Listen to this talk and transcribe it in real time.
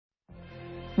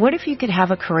What if you could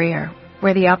have a career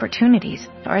where the opportunities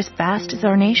are as vast as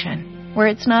our nation, where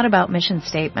it's not about mission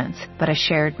statements, but a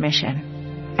shared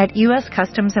mission? At U.S.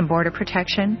 Customs and Border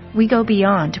Protection, we go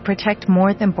beyond to protect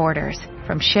more than borders.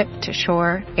 From ship to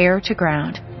shore, air to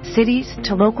ground, cities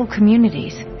to local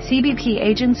communities, CBP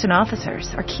agents and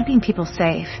officers are keeping people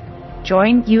safe.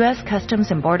 Join U.S. Customs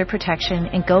and Border Protection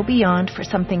and go beyond for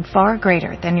something far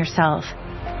greater than yourself.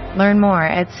 Learn more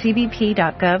at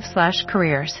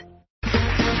cbp.gov/careers.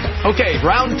 Okay,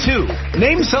 round two.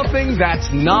 Name something that's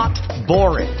not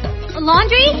boring. A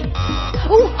laundry?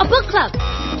 Ooh, a book club.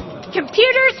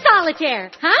 Computer solitaire,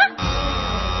 huh?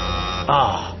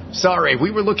 Ah, sorry,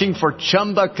 we were looking for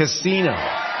Chumba Casino.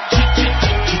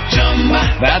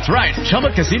 That's right,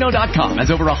 ChumbaCasino.com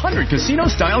has over 100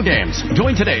 casino-style games.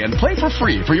 Join today and play for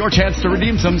free for your chance to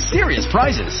redeem some serious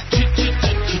prizes.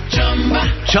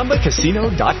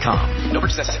 ChumbaCasino.com. No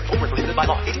purchase necessary. Void where prohibited by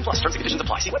law. 18+. Terms and conditions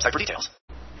apply. See website for details.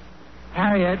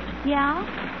 Harriet, Yeah?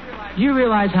 do you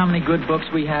realize how many good books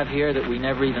we have here that we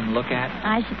never even look at?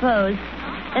 I suppose.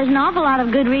 There's an awful lot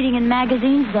of good reading in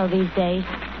magazines, though, these days.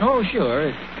 Oh, sure,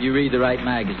 if you read the right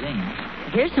magazines.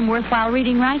 Here's some worthwhile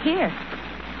reading right here.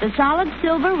 The Solid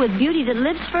Silver with Beauty That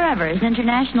Lives Forever is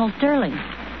International Sterling.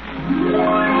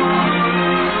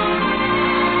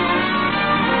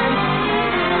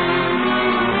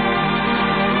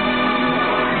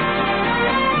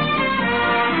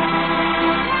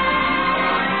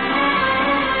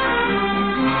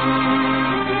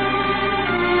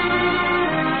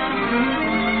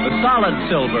 Solid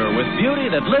Silver with Beauty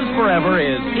That Lives Forever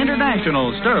is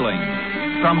International Sterling.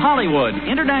 From Hollywood,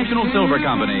 International Silver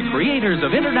Company, creators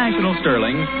of International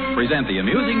Sterling, present the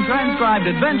amusing transcribed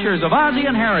adventures of Ozzie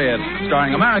and Harriet,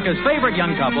 starring America's favorite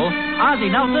young couple, Ozzie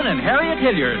Nelson and Harriet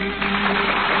Hilliard.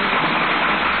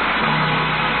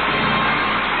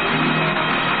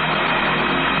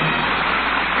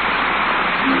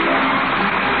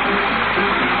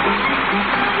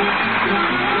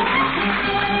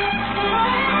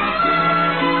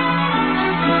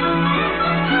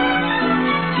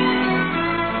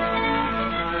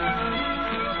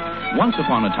 Once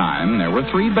upon a time, there were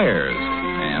 3 bears,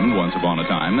 and once upon a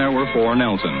time, there were 4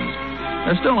 Nelsons.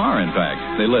 There still are, in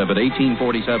fact. They live at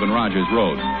 1847 Rogers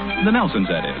Road. The Nelsons,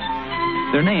 that is.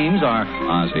 Their names are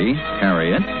Ozzie,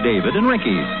 Harriet, David, and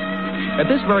Ricky. At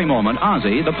this very moment,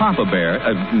 Ozzie, the papa bear,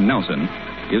 Nelson,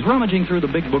 is rummaging through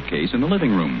the big bookcase in the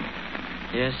living room.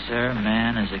 Yes, sir,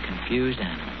 man is a confused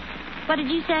animal. What did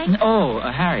you say? Oh,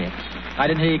 Harriet, I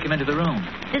didn't hear you come into the room.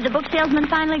 Did the book salesman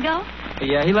finally go?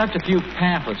 Yeah, he left a few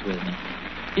pamphlets with me.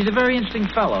 He's a very interesting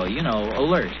fellow, you know,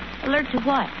 alert. Alert to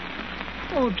what?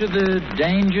 Oh, to the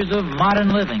dangers of modern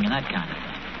living and that kind of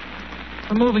thing.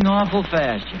 We're moving awful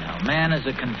fast, you know. Man is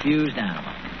a confused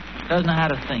animal. Doesn't know how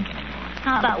to think anymore.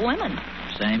 How about women?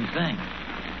 Same thing.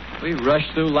 We rush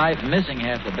through life missing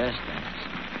half the best things.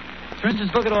 For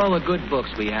instance, look at all the good books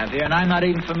we have here, and I'm not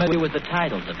even familiar with the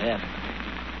titles of half of them.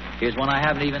 Here's one I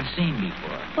haven't even seen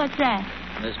before. What's that?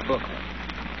 This booklet.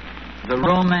 The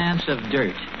Romance of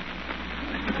Dirt.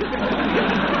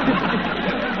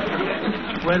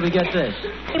 Where did we get this?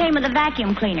 It came with a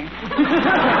vacuum cleaner.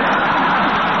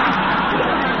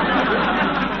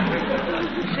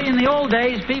 See, in the old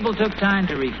days, people took time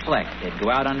to reflect. They'd go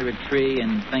out under a tree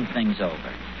and think things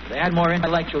over. They had more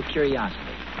intellectual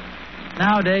curiosity.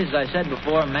 Nowadays, as I said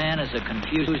before, man is a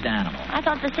confused animal. I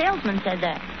thought the salesman said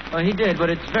that. Well, he did, but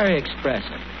it's very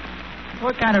expressive.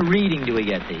 What kind of reading do we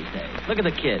get these days? Look at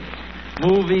the kids.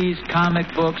 Movies, comic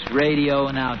books, radio,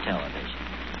 and now television.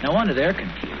 No wonder they're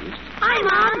confused. Hi,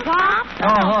 Mom. Pop.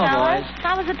 Oh, hello, boys.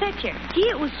 How was the picture? Gee,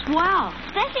 it was swell.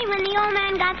 Especially when the old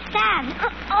man got stabbed.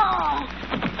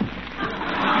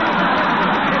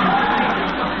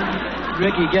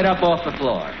 Ricky, get up off the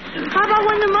floor. How about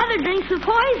when the mother drinks the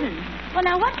poison? Well,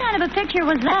 now, what kind of a picture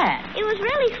was that? It was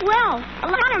really swell. A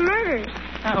lot of murders.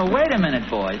 Now, wait a minute,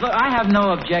 boys. Look, I have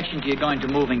no objection to you going to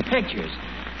moving pictures.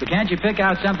 But can't you pick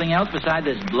out something else beside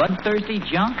this bloodthirsty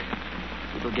junk?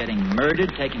 People getting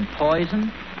murdered, taking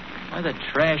poison. Why the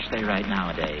trash they write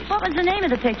nowadays? What was the name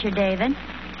of the picture, David?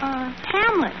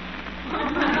 Hamlet.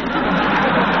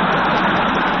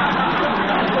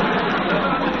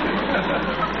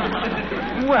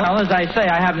 Well, as I say,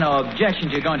 I have no objection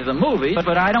to you going to the movies,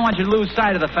 but I don't want you to lose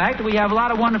sight of the fact that we have a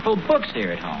lot of wonderful books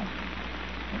here at home.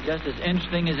 And just as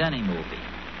interesting as any movie.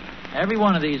 Every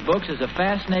one of these books is a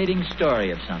fascinating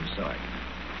story of some sort.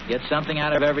 Get something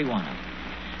out of every one of them.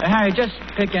 Harry, just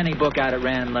pick any book out at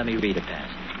random and let me read a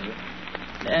passage.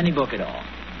 Any book at all.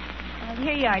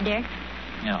 Here you are, dear.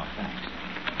 No, thanks.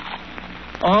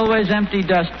 Always empty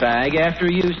dust bag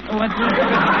after use.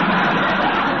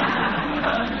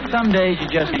 Some days you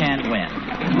just can't win.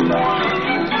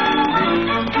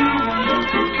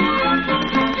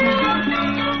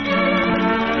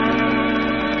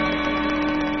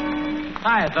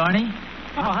 Hiya, Thorny.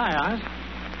 Oh, hi, Oz.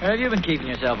 Where have you been keeping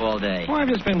yourself all day? Well, I've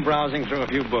just been browsing through a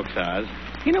few books, Oz.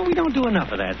 You know, we don't do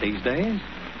enough of that these days.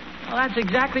 Well, that's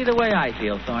exactly the way I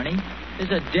feel, Thorny.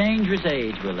 It's a dangerous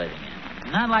age we're living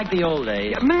in. Not like the old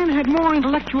days. A man had more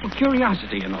intellectual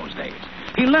curiosity in those days.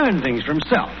 He learned things for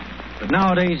himself. But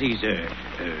nowadays, he's a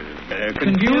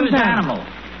confused animal.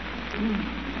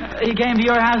 He came to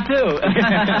your house, too.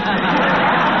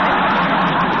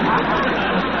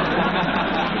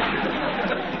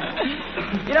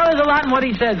 You know, there's a lot in what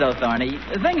he said, though, Thorny.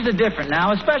 Things are different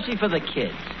now, especially for the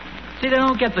kids. See, they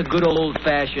don't get the good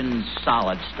old-fashioned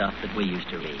solid stuff that we used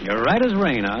to read. You're right as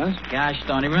rain, Oz. Gosh,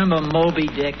 Thorny, remember Moby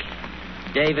Dick,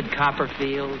 David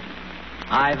Copperfield,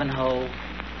 Ivanhoe,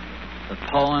 the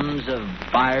poems of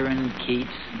Byron,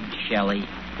 Keats, and Shelley?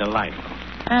 Delightful.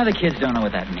 The kids don't know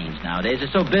what that means nowadays. They're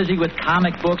so busy with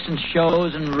comic books and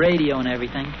shows and radio and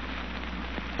everything.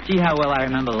 Gee, how well I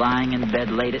remember lying in bed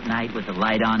late at night with the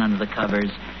light on under the covers,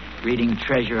 reading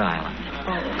Treasure Island.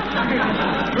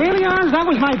 Really, Oz? That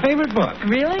was my favorite book.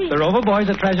 Really? The Rover Boys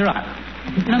at Treasure Island.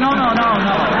 No. No,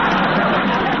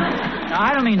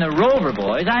 I don't mean the Rover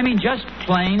Boys. I mean just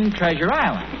plain Treasure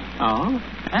Island. Oh?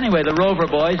 Anyway, the Rover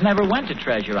Boys never went to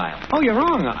Treasure Island. Oh, you're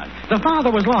wrong, Oz. The father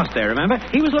was lost there, remember?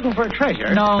 He was looking for a treasure.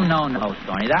 No,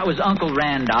 Thorny. That was Uncle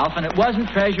Randolph, and it wasn't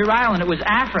Treasure Island. It was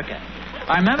Africa.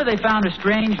 I remember they found a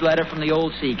strange letter from the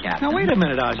old sea captain. Now, wait a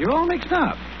minute, Oz. You're all mixed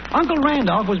up. Uncle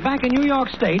Randolph was back in New York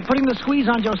State putting the squeeze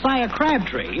on Josiah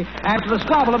Crabtree after the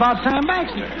squabble about Sam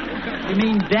Baxter. You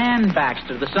mean Dan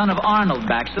Baxter, the son of Arnold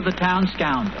Baxter, the town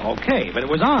scoundrel. Okay, but it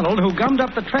was Arnold who gummed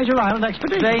up the Treasure Island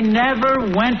expedition. They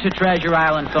never went to Treasure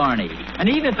Island, Thorny. And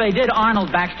even if they did,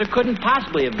 Arnold Baxter couldn't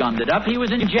possibly have gummed it up. He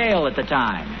was in jail at the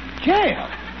time. Jail?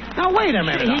 Now, wait a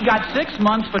minute. He got 6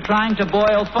 months for trying to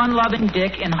boil fun-loving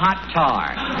Dick in hot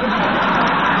tar.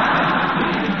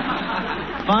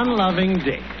 Fun-loving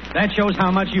Dick. That shows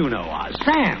how much you know, Oz.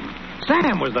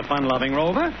 Sam was the fun-loving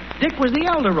rover. Dick was the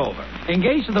elder rover,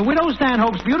 engaged to the widow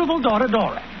Stanhope's beautiful daughter,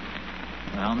 Dora.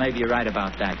 Well, maybe you're right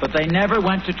about that. But they never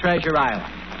went to Treasure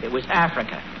Island. It was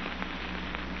Africa.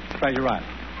 Treasure Island.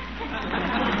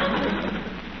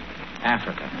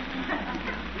 Africa.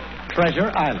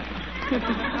 Treasure Island.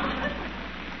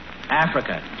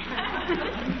 Africa.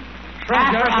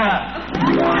 Treasure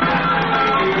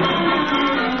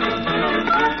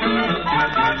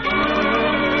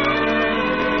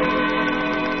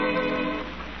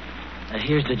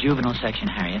Here's the juvenile section,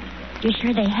 Harriet. You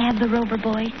sure they have the Rover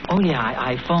Boys? Oh, yeah,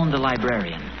 I phoned the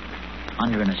librarian.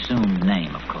 Under an assumed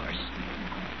name, of course.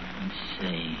 Let's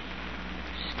see.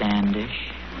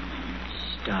 Standish,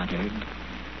 Stoddard,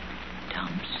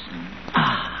 Thompson.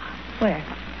 Where?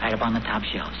 Right up on the top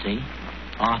shelf, see?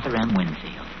 Arthur M.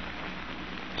 Winfield.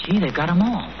 Gee, they've got them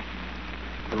all.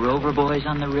 The Rover Boys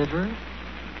on the river,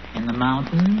 in the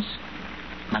mountains,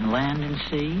 on land and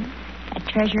sea. At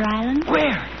Treasure Island?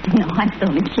 Where? No, I'm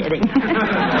only kidding.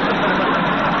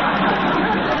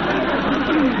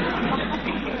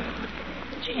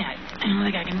 Gee, I don't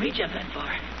think I can reach up that far.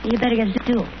 You better get a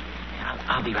stool.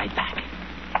 I'll be right back.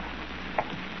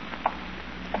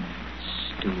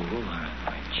 Stool or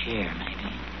a chair,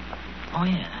 maybe. Oh,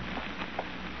 yeah.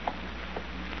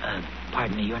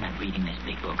 Pardon me, you're not reading this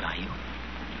big book, are you?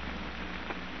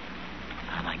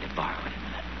 I'd like to borrow it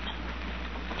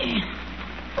a minute.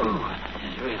 Oh, this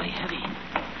is really heavy.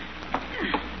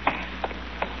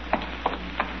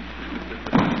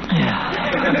 Yeah.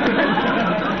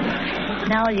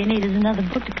 Now all you need is another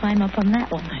book to climb up on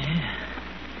that one. Yeah.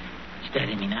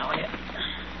 Steady me now, will you?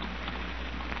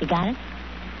 You got it?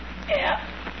 Yeah.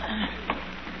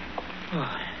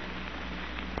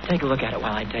 Take a look at it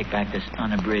while I take back this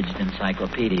unabridged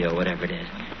encyclopedia or whatever it is.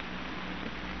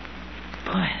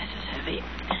 Boy, this is heavy.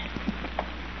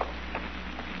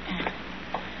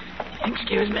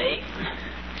 Excuse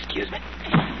me.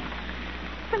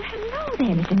 Well, hello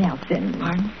there, Mr. Nelson.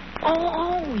 Pardon?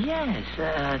 Oh, yes.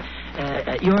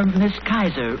 You're Miss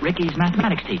Kaiser, Ricky's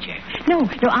mathematics teacher. No,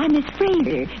 I'm Miss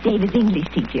Fraser, David's English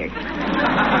teacher.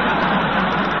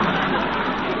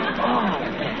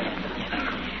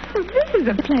 Well, this is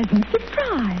a pleasant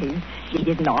surprise. It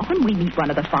isn't often we meet one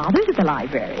of the fathers at the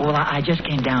library. Well, I just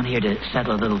came down here to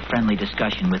settle a little friendly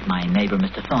discussion with my neighbor,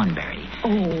 Mr. Thornberry.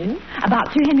 Oh, about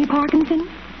Sir Henry Parkinson?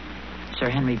 Sir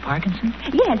Henry Parkinson?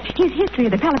 Yes, his history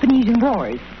of the Peloponnesian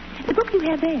Wars. The book you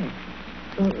have there.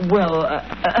 Well,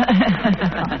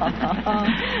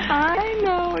 I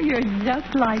know, you're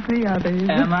just like the others.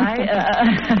 Am I?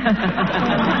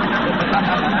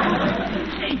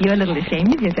 You're a little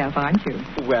ashamed of yourself, aren't you?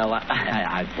 Well,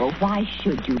 Well, why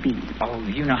should you be? Oh,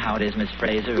 you know how it is, Miss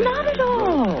Fraser. Not at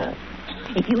all.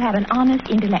 If you have an honest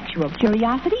intellectual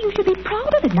curiosity, you should be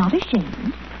proud of it, not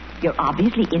ashamed. You're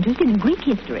obviously interested in Greek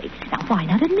history. Now, why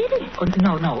not admit it? Oh,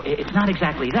 no, it's not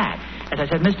exactly that. As I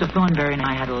said, Mr. Thornberry and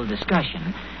I had a little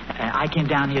discussion. I came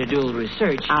down here to do a little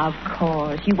research. Of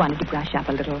course. You wanted to brush up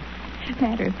a little.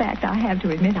 Matter of fact, I have to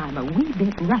admit I'm a wee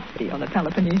bit rusty on the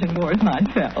Peloponnesian Wars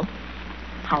myself.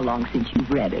 How long since you've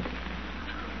read it?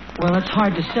 Well, it's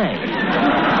hard to say.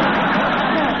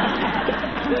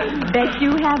 Bet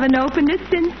you haven't opened it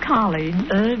since college.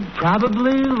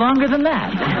 Probably longer than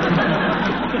that.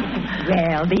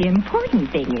 Well, the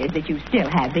important thing is that you still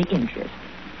have the interest.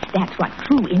 That's what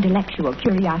true intellectual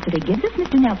curiosity gives us,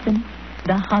 Mr. Nelson.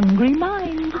 The hungry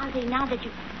mind. Ozzie, now that you...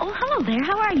 Oh, hello there.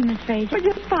 How are you, Miss Fraser? Well,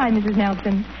 just fine, Mrs.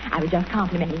 Nelson. I was just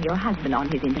complimenting your husband on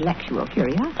his intellectual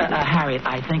curiosity. Harriet,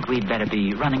 I think we'd better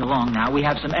be running along now. We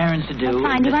have some errands to do. That's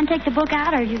fine. Do you want to take the book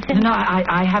out, or you sit... No,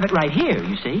 I have it right here,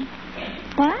 you see.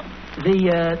 What?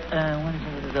 The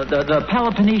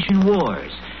Peloponnesian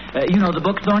Wars. You know, the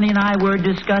book Thorny and I were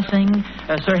discussing,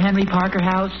 Sir Henry Parker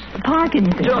House.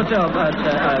 Parkinson.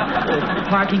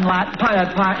 Parking lot.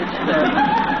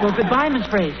 Well, goodbye, Miss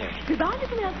Fraser. Goodbye,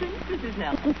 Mr. Nelson. Mrs.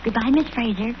 Nelson. Goodbye, Miss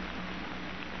Fraser.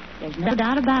 There's no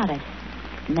doubt about it.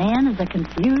 Man is a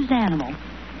confused animal.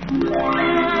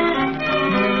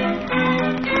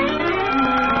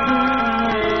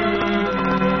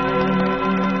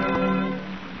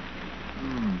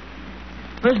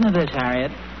 Listen to this,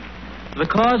 Harriet. The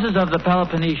causes of the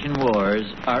Peloponnesian Wars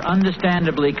are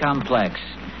understandably complex.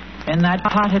 In that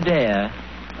Potidea,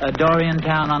 a Dorian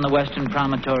town on the western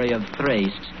promontory of Thrace,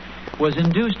 was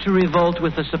induced to revolt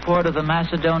with the support of the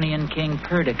Macedonian king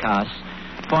Perdiccas,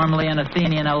 formerly an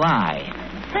Athenian ally.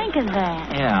 Think of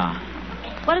that. Yeah.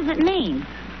 What does it mean?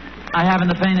 I haven't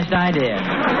the faintest idea.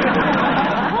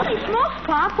 Holy smokes,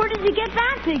 Pop. Where did you get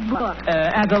that big book?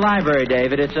 At the library,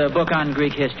 David. It's a book on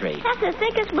Greek history. That's the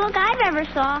thickest book I've ever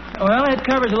saw. Well, it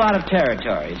covers a lot of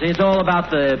territories. It's all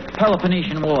about the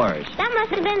Peloponnesian Wars. That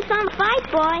must have been some fight,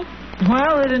 boy.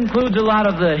 Well, it includes a lot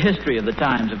of the history of the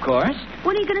times, of course.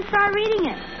 When are you going to start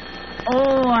reading it?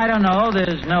 Oh, I don't know.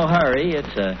 There's no hurry.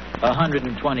 It's a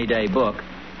 120-day book.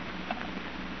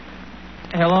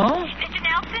 Hello? Mr.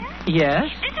 Nelson? Yes?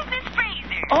 This is Miss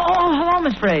Fraser. Oh, hello,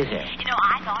 Miss Fraser. You know,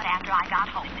 I thought after I got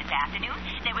home this afternoon,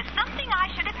 there was something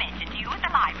I should have mentioned to you at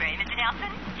the library, Mr.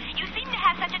 Nelson. You seem to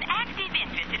have such an active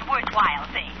interest in worthwhile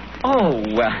things. Oh,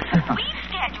 well... We've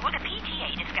scheduled a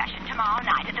PTA discussion tomorrow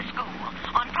night at the school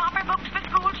on proper books for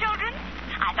school children.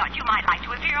 I thought you might like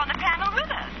to appear on the panel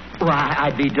with us. Why,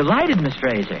 I'd be delighted, Miss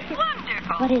Fraser.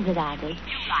 Wonderful. What is it, Ozzie?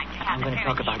 You'd like to have I'm going to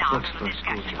talk about books for school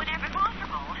discussion children. whenever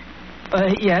possible.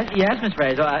 Yes, Miss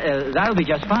Fraser. That'll be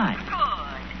just fine. Good.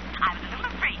 I was a little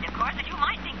afraid, of course, that you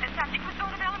might think the subject was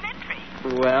sort of elementary.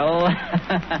 Well,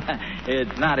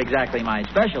 it's not exactly my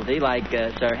specialty, like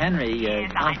Sir Henry. Yes,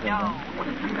 I know.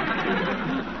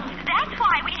 That's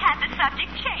why we had the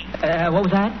subject changed. What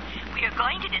was that? We are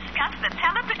going to discuss the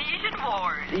Peloponnesian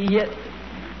Wars. Yeah.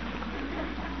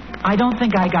 I don't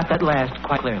think I got that last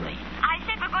quite clearly. I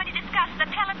said we're going to discuss the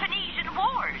Peloponnesian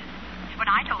Wars. When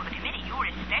I told the committee you were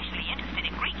especially interested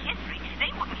in Greek history,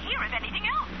 they wouldn't hear of anything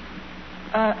else.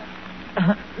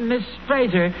 Miss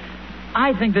Fraser,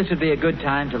 I think this would be a good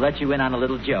time to let you in on a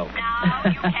little joke. Now,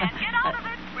 you can't get out of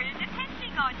it. We're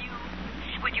depending on you.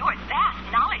 With your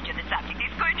vast knowledge of the subject,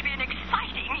 it's going to be an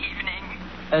exciting evening.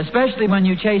 Especially when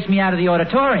you chase me out of the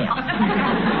auditorium.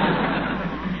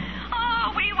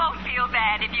 Oh, we won't feel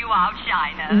bad if you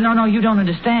outshine us. No, you don't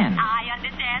understand. I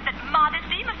understand that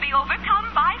modesty must be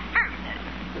overcome by firmness.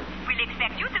 We'll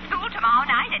expect you at the school tomorrow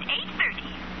night at 8:30.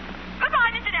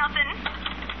 Goodbye, Mr. Nelson.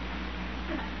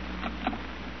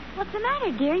 What's the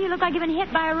matter, dear? You look like you've been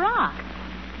hit by a rock.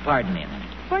 Pardon me a minute.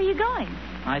 Where are you going?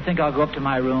 I think I'll go up to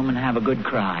my room and have a good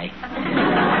cry.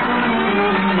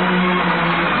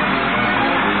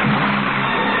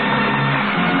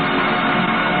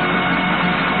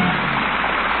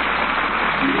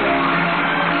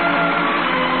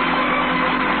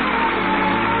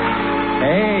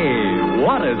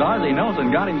 What has Ozzie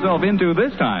Nelson got himself into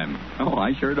this time? Oh,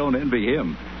 I sure don't envy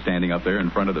him. Standing up there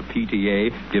in front of the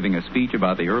PTA, giving a speech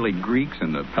about the early Greeks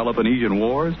and the Peloponnesian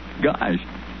Wars. Gosh.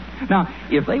 Now,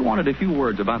 if they wanted a few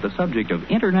words about the subject of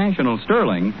international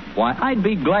sterling, why, I'd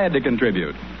be glad to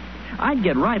contribute. I'd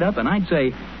get right up and I'd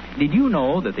say, did you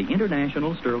know that the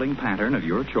international sterling pattern of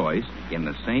your choice, in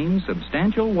the same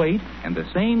substantial weight and the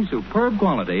same superb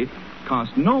quality,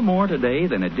 costs no more today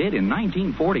than it did in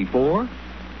 1944?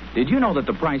 Did you know that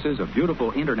the prices of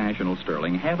beautiful international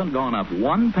sterling haven't gone up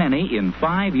 1 penny in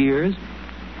 5 years?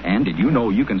 And did you know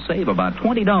you can save about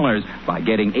 $20 by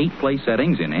getting 8 place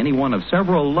settings in any one of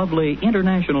several lovely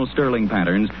international sterling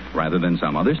patterns rather than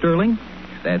some other sterling?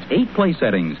 That's 8 place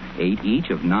settings, 8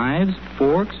 each of knives,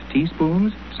 forks,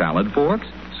 teaspoons, salad forks,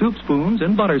 soup spoons,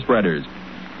 and butter spreaders.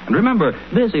 And remember,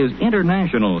 this is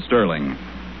international sterling,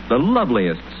 the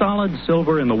loveliest solid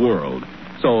silver in the world.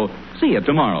 So, see it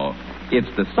tomorrow. It's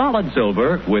the solid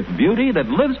silver with beauty that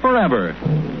lives forever.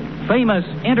 Famous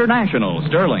international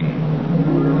sterling.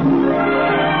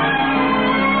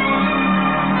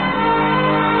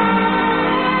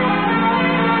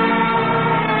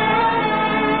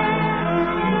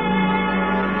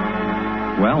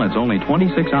 Well, it's only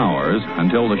 26 hours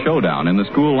until the showdown in the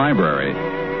school library.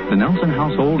 The Nelson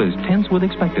household is tense with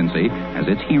expectancy as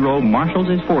its hero marshals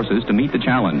his forces to meet the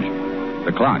challenge.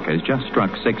 The clock has just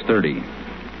struck 6:30.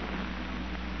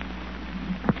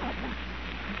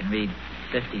 I can read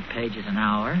 50 pages an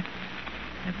hour.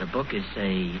 If the book is,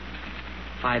 say,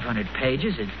 500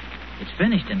 pages, it's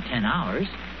finished in 10 hours.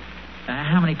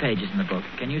 How many pages in the book?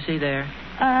 Can you see there?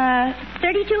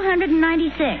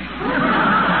 3,296.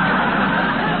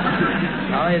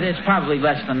 Oh, it's probably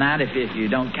less than that if you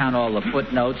don't count all the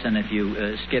footnotes and if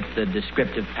you skip the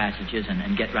descriptive passages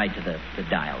and get right to the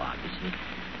dialogue, you see.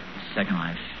 Second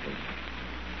line. I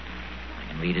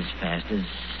can read as fast as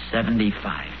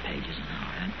 75 pages an hour.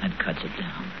 That cuts it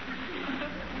down.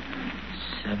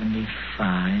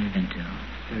 75 into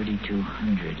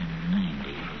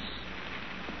 3,290 is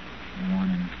 1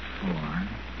 and 4.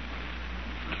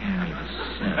 Carry the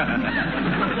 7.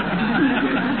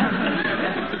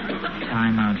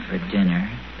 Time out for dinner.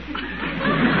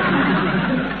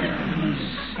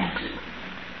 6.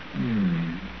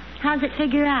 How's it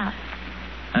figure out?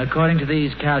 According to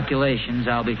these calculations,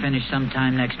 I'll be finished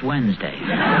sometime next Wednesday.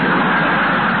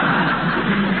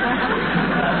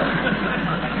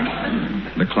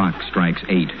 The clock strikes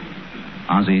 8.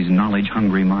 Ozzie's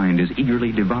knowledge-hungry mind is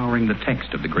eagerly devouring the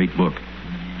text of the great book.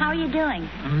 How are you doing?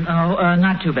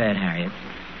 Not too bad, Harriet.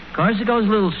 Of course, it goes a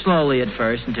little slowly at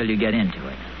first until you get into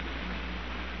it.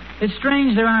 It's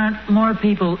strange there aren't more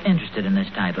people interested in this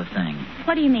type of thing.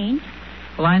 What do you mean?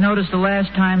 Well, I noticed the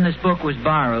last time this book was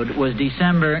borrowed was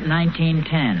December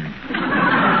 1910.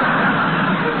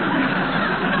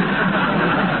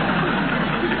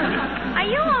 Are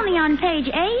you only on page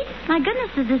 8? My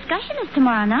goodness, the discussion is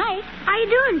tomorrow night. How you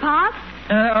doing, Pop?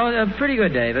 Pretty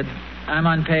good, David. I'm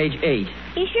on page 8.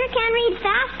 You sure can read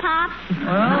fast, Pop.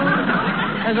 Well,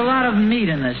 there's a lot of meat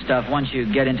in this stuff once you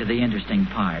get into the interesting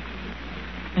part.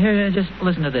 Here, just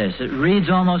listen to this. It reads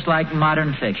almost like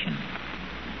modern fiction.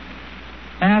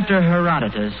 After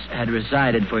Herodotus had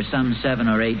resided for some 7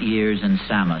 or 8 years in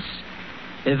Samos,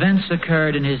 events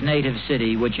occurred in his native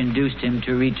city which induced him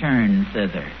to return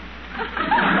thither.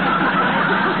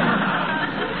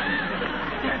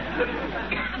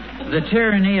 The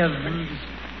tyranny of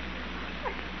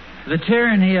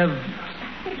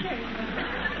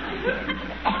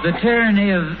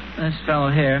this fellow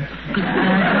here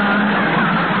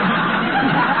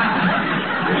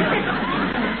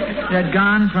had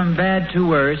gone from bad to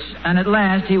worse, and at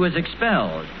last he was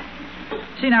expelled.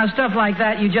 See, now, stuff like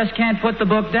that, you just can't put the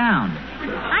book down.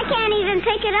 I can't even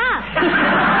pick it up.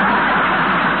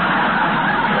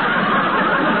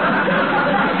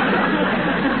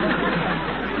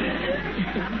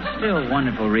 Still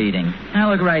wonderful reading. Now,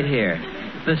 look right here.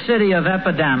 The city of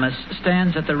Epidamus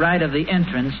stands at the right of the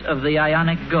entrance of the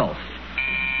Ionic Gulf.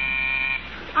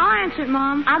 I'll answer it,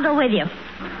 Mom. I'll go with you.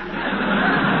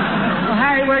 Well,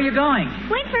 Harry, where are you going?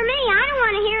 Wait for me. I don't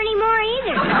want to hear any more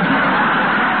either.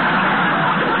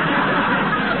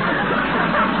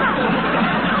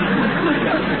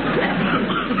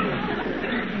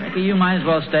 Ricky, you might as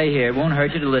well stay here. It won't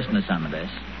hurt you to listen to some of this.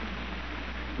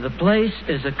 The place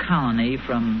is a colony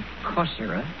from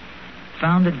Corcyra,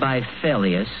 founded by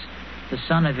Phyleus, the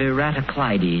son of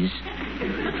Eratocleides,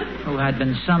 who had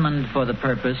been summoned for the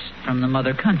purpose from the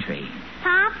mother country.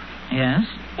 Pop? Yes?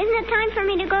 Isn't it time for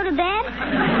me to go to bed?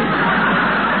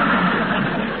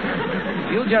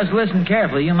 If you'll just listen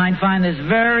carefully, you might find this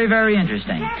very, very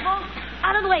interesting. Careful.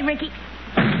 Out of the way, Ricky.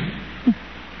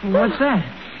 What's that?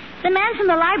 The man from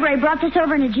the library brought this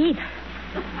over in a jeep.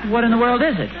 What in the world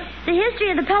is it? The History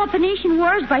of the Peloponnesian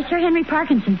Wars by Sir Henry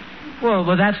Parkinson. Well,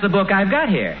 that's the book I've got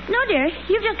here. No, dear.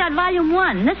 You've just got volume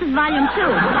 1. This is volume 2.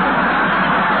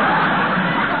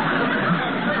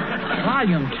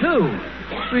 Volume 2?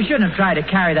 You shouldn't have tried to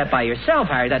carry that by yourself,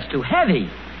 Harry. That's too heavy.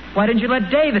 Why didn't you let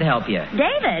David help you?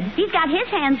 David? He's got his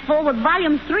hands full with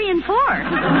volumes 3 and 4.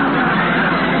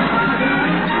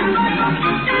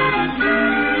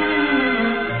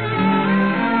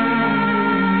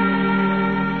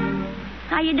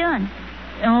 How you doing?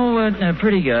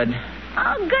 Pretty good.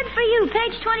 Oh, good for you.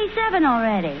 Page 27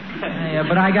 already. Yeah,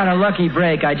 but I got a lucky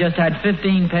break. I just had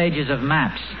 15 pages of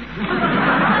maps.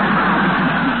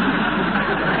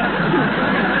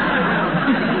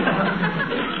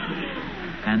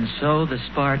 And so the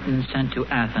Spartans sent to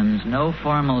Athens no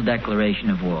formal declaration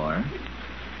of war,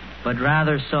 but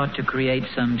rather sought to create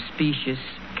some specious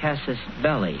casus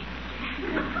belli.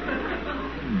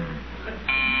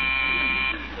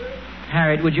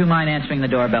 Harriet, would you mind answering the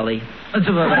doorbelly?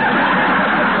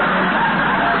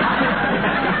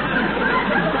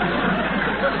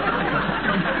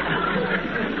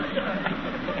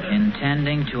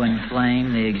 Intending to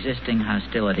inflame the existing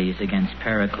hostilities against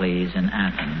Pericles in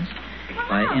Athens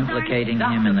by implicating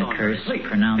him in the curse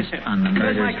pronounced on the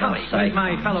murders of Cyclones.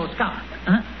 My fellow scout.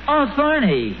 Oh,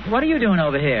 Thorny, what are you doing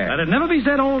over here? Let it never be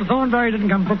said old Thornberry didn't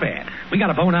come prepared. We got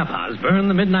to bone up, Oz. Burn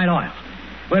the midnight oil.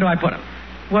 Where do I put him?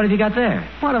 What have you got there?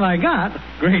 What have I got?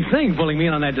 Great thing pulling me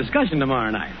in on that discussion tomorrow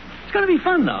night. It's going to be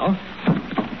fun, though.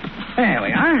 There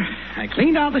we are. I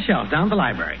cleaned out the shelf down at the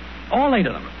library. All 8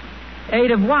 of them.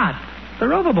 8 of what? The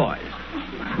Rover Boys.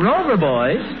 Rover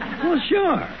Boys? Well,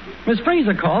 sure. Miss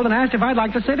Fraser called and asked if I'd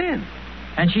like to sit in.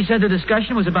 And she said the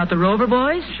discussion was about the Rover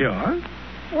Boys? Sure.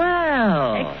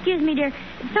 Well... Excuse me, dear.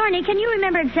 Thorny, can you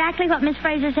remember exactly what Miss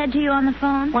Fraser said to you on the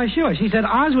phone? Why, sure. She said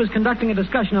Oz was conducting a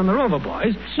discussion on the Rover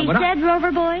Boys. She said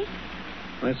Rover Boys?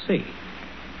 Let's see.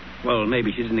 Well,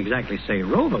 maybe she didn't exactly say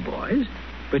Rover Boys,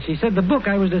 but she said the book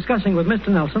I was discussing with Mr.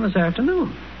 Nelson this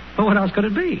afternoon. But what else could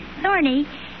it be? Thorny,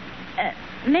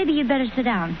 maybe you'd better sit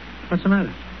down. What's the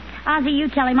matter? Ozzie, you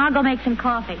tell him. I'll go make some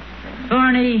coffee.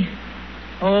 Thorny,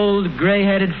 old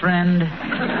gray-headed friend.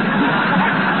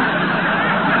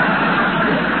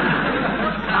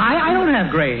 I don't have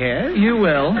gray hair. You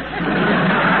will.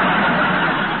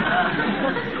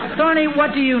 Thorny,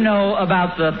 what do you know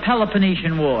about the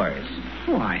Peloponnesian Wars?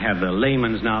 Oh, I have the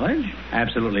layman's knowledge.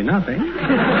 Absolutely nothing.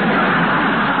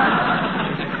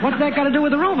 What's that got to do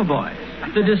with the Rover Boys?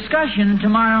 The discussion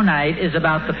tomorrow night is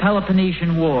about the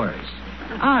Peloponnesian Wars.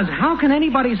 Oz, how can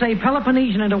anybody say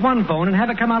Peloponnesian into one phone and have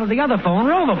it come out of the other phone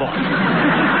Rover Boys?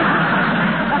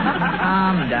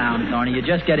 Calm down, Thorny. You're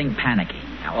just getting panicky.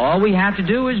 Now, all we have to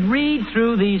do is read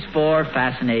through these 4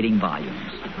 fascinating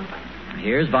volumes. Now,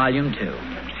 here's Volume 2.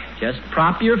 Just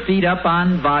prop your feet up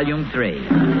on Volume 3.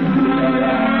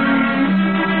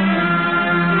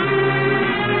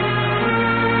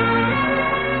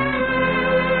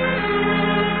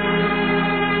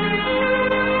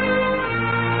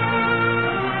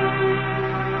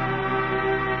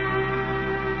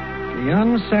 The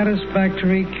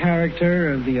unsatisfactory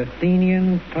character of the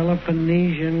Athenian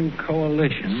Peloponnesian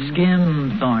coalition.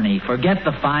 Skim, Thorny. Forget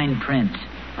the fine print.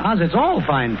 Oz, it's all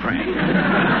fine print.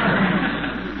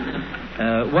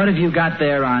 What have you got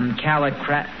there on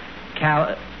Callicratidas?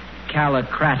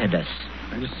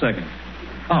 Just a second.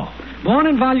 Oh, born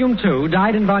in Volume 2,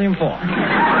 died in Volume 4.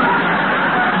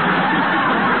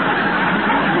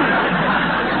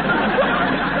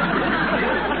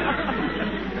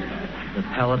 The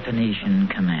Peloponnesian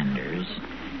commanders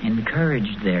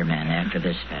encouraged their men after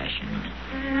this fashion,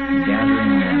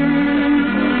 gathering them.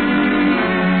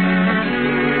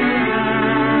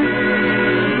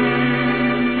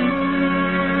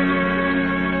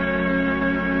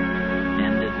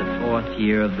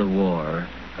 Year of the war,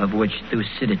 of which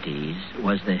Thucydides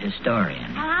was the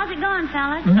historian. Well, how's it going,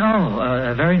 fellas?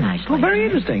 No, very nicely. Well, very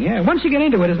interesting, yeah. Once you get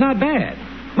into it, it's not bad.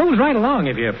 Moves right along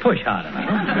if you push hard enough.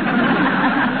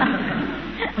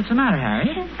 What's the matter,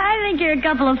 Harriet? I think you're a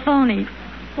couple of phonies.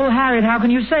 Well, Harriet, how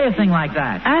can you say a thing like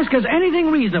that? Ask us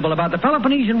anything reasonable about the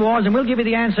Peloponnesian Wars, and we'll give you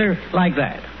the answer like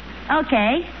that.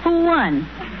 Okay. Who won?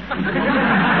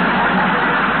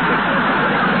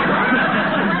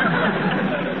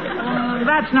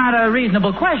 That's not a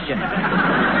reasonable question.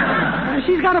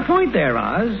 She's got a point there,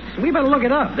 Oz. We better look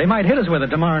it up. They might hit us with it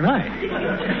tomorrow night.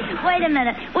 Wait a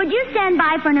minute. Would you stand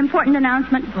by for an important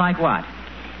announcement? Like what?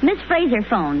 Miss Fraser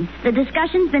phoned. The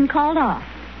discussion's been called off.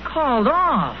 Called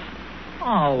off?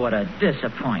 Oh, what a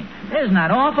disappointment. Isn't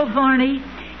that awful, Thorny?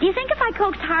 Do you think if I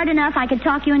coaxed hard enough, I could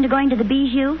talk you into going to the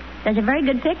Bijou? There's a very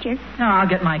good picture. No, I'll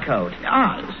get my coat.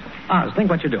 Oz,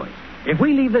 think what you're doing. If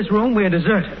we leave this room, we're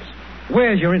deserters.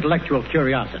 Where's your intellectual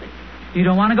curiosity? You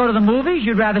don't want to go to the movies?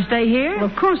 You'd rather stay here? Well,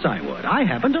 of course I would. I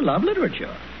happen to love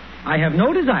literature. I have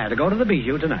no desire to go to the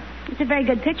Bijou tonight. It's a very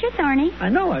good picture, Thorny. I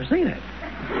know. I've seen it.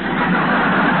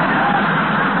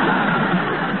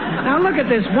 Now, look at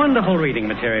this wonderful reading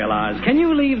material, Oz. Can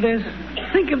you leave this?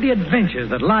 Think of the adventures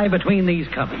that lie between these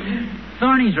covers.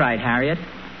 Thorny's right, Harriet.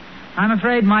 I'm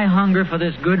afraid my hunger for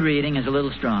this good reading is a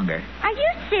little stronger. Are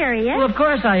you serious? Well, of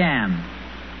course I am.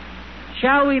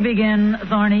 Shall we begin,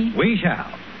 Thorny? We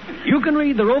shall. You can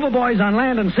read the Rover Boys on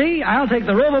land and sea. I'll take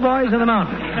the Rover Boys in the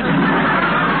mountains.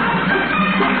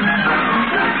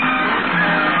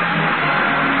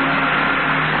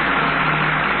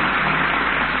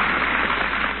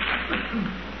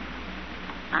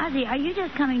 Ozzie, are you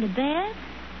just coming to bed?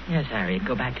 Yes, Harriet,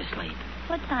 go back to sleep.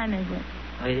 What time is it?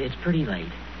 It's pretty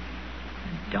late.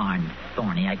 Darn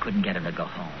Thorny, I couldn't get him to go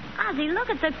home. Ozzie, look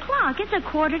at the clock. It's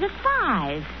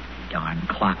 5:15. Darn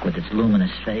clock with its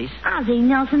luminous face. Ozzie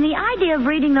Nelson, the idea of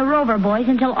reading the Rover Boys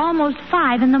until almost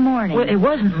 5 in the morning. Well, it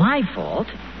wasn't my fault.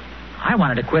 I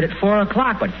wanted to quit at 4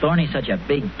 o'clock, but Thorny's such a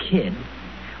big kid.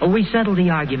 We settled the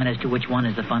argument as to which one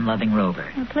is the fun-loving Rover.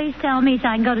 Well, please tell me so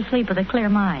I can go to sleep with a clear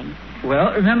mind.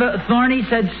 Well, remember Thorny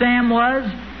said Sam was,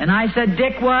 and I said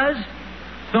Dick was?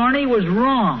 Thorny was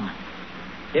wrong.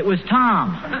 It was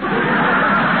Tom.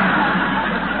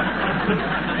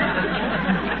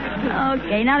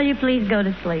 Okay, now will you please go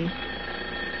to sleep?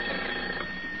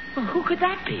 Well, who could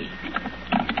that be?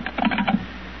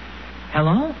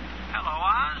 Hello? Hello,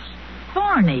 Oz?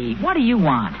 Thorny, what do you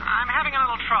want? I'm having a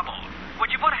little trouble. Would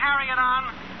you put Harriet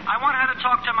on? I want her to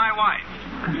talk to my wife.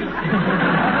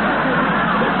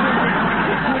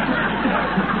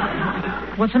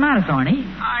 What's the matter, Thorny?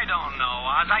 I don't know,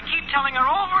 Oz. I keep telling her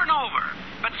over and over.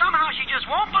 But somehow she just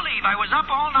won't believe I was up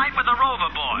all night with the Rover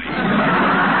Boys.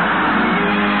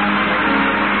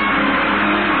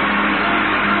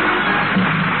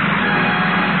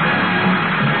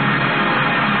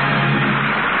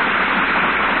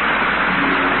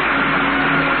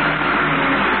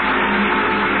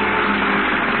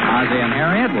 Ozzie and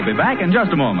Harriet will be back in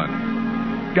just a moment.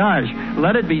 Gosh,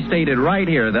 let it be stated right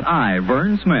here that I,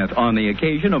 Vern Smith, on the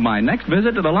occasion of my next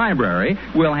visit to the library,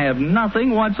 will have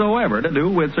nothing whatsoever to do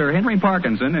with Sir Henry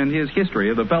Parkinson and his history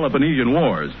of the Peloponnesian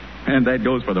Wars. And that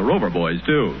goes for the Rover Boys,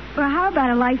 too. Well, how about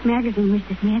a Life magazine,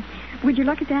 Mr. Smith? Would you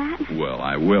look at that? Well,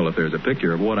 I will if there's a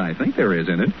picture of what I think there is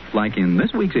in it. Like in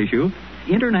this week's issue,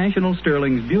 International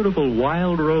Sterling's beautiful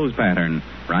wild rose pattern,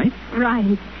 right?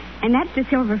 Right. And that's the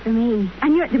silver for me. I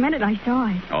knew it the minute I saw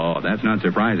it. Oh, that's not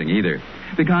surprising either.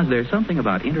 Because there's something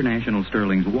about International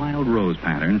Sterling's wild rose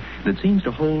pattern that seems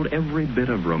to hold every bit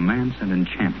of romance and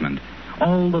enchantment.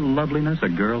 All the loveliness a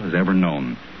girl has ever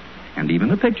known. And even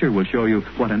the picture will show you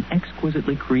what an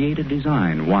exquisitely created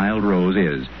design wild rose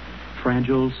is.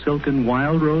 Fragile, silken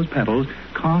wild rose petals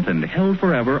caught and held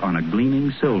forever on a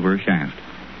gleaming silver shaft.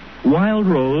 Wild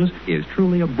rose is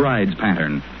truly a bride's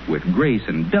pattern, with grace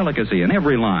and delicacy in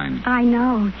every line. I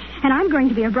know. And I'm going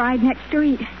to be a bride next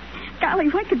week. Golly,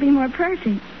 what could be more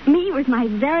perfect? Me with my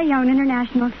very own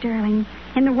International Sterling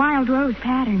in the wild rose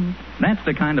pattern. That's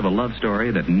the kind of a love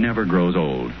story that never grows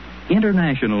old.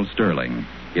 International Sterling.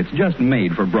 It's just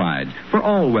made for brides, for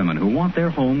all women who want their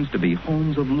homes to be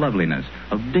homes of loveliness,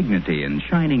 of dignity and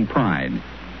shining pride.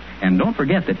 And don't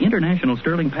forget that International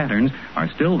Sterling patterns are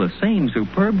still the same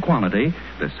superb quality,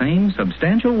 the same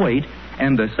substantial weight,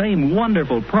 and the same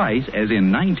wonderful price as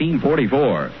in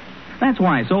 1944. That's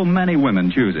why so many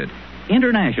women choose it.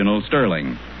 International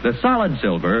Sterling, the solid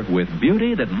silver with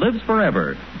beauty that lives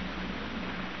forever.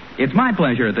 It's my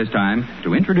pleasure at this time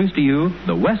to introduce to you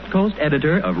the West Coast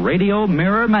editor of Radio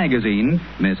Mirror Magazine,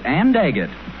 Miss Ann Daggett.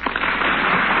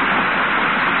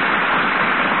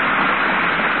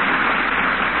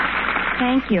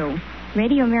 Thank you.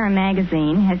 Radio Mirror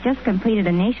Magazine has just completed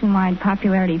a nationwide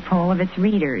popularity poll of its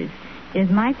readers. It is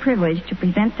my privilege to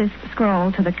present this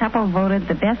scroll to the couple voted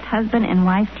the best husband and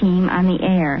wife team on the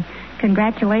air.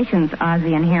 Congratulations,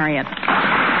 Ozzie and Harriet.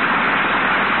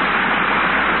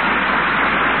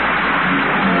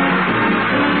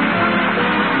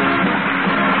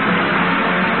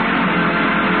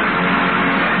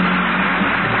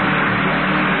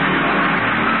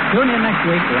 Tune in next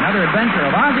week to another adventure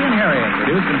of Ozzie and Harriet,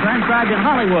 produced and transcribed in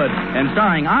Hollywood, and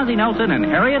starring Ozzie Nelson and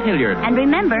Harriet Hilliard. And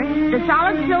remember, the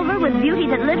solid silver with beauty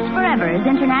that lives forever is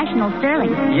International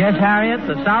Sterling. Yes, Harriet,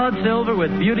 the solid silver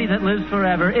with beauty that lives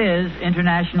forever is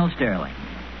International Sterling.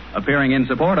 Appearing in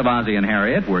support of Ozzie and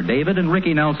Harriet were David and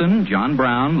Ricky Nelson, John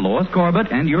Brown, Lois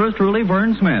Corbett, and yours truly,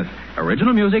 Vern Smith.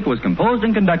 Original music was composed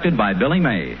and conducted by Billy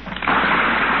May.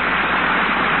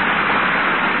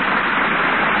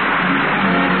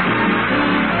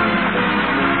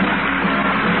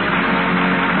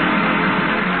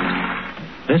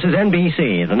 This is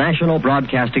NBC, the National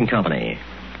Broadcasting Company.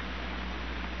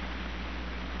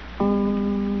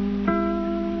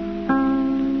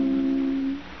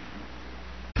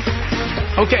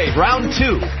 Okay, round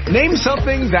two. Name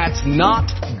something that's not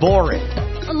boring.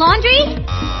 A laundry?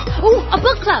 Ooh, a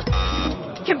book club.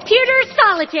 Computer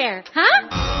solitaire, huh?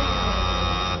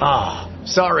 Ah,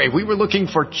 sorry, we were looking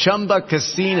for Chumba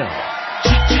Casino.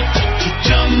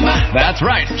 That's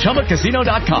right.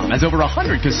 ChumbaCasino.com has over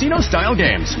 100 casino-style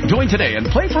games. Join today and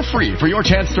play for free for your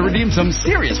chance to redeem some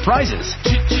serious prizes.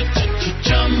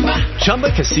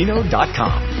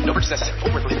 ChumbaCasino.com. No purchase necessary.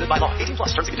 Void where prohibited by law. 18+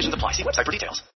 terms and conditions apply. See website for details.